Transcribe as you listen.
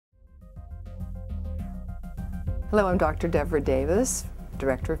Hello, I'm Dr. Devra Davis,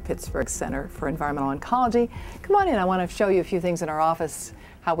 Director of Pittsburgh Center for Environmental Oncology. Come on in, I want to show you a few things in our office,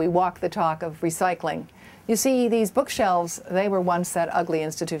 how we walk the talk of recycling. You see these bookshelves, they were once that ugly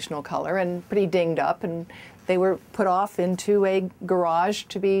institutional color and pretty dinged up, and they were put off into a garage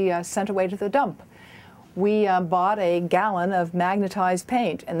to be sent away to the dump. We bought a gallon of magnetized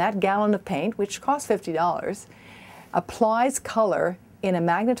paint, and that gallon of paint, which costs $50, applies color in a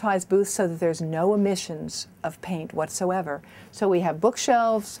magnetized booth so that there's no emissions of paint whatsoever. So we have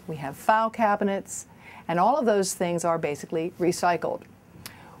bookshelves, we have file cabinets, and all of those things are basically recycled.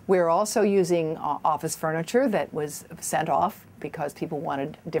 We're also using office furniture that was sent off because people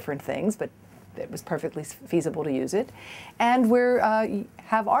wanted different things, but it was perfectly feasible to use it. And we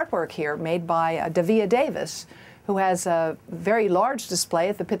have artwork here made by Devra Davis, who has a very large display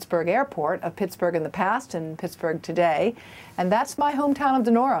at the Pittsburgh airport of Pittsburgh in the past and Pittsburgh today. And that's my hometown of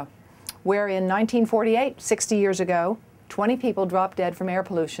Donora, where in 1948, 60 years ago, 20 people dropped dead from air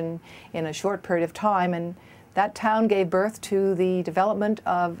pollution in a short period of time. And that town gave birth to the development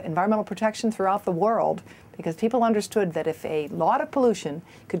of environmental protection throughout the world, because people understood that if a lot of pollution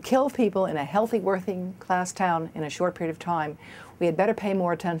could kill people in a healthy, working class town in a short period of time, we had better pay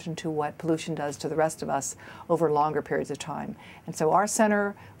more attention to what pollution does to the rest of us over longer periods of time. And so our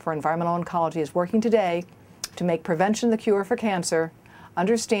Center for Environmental Oncology is working today to make prevention the cure for cancer,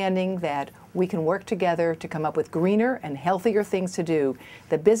 understanding that we can work together to come up with greener and healthier things to do.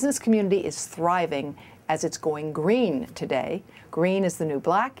 The business community is thriving as it's going green today. Green is the new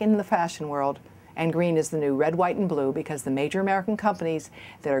black in the fashion world, and green is the new red, white, and blue, because the major American companies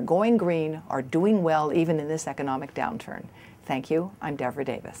that are going green are doing well even in this economic downturn. Thank you. I'm Devra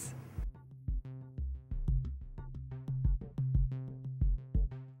Davis.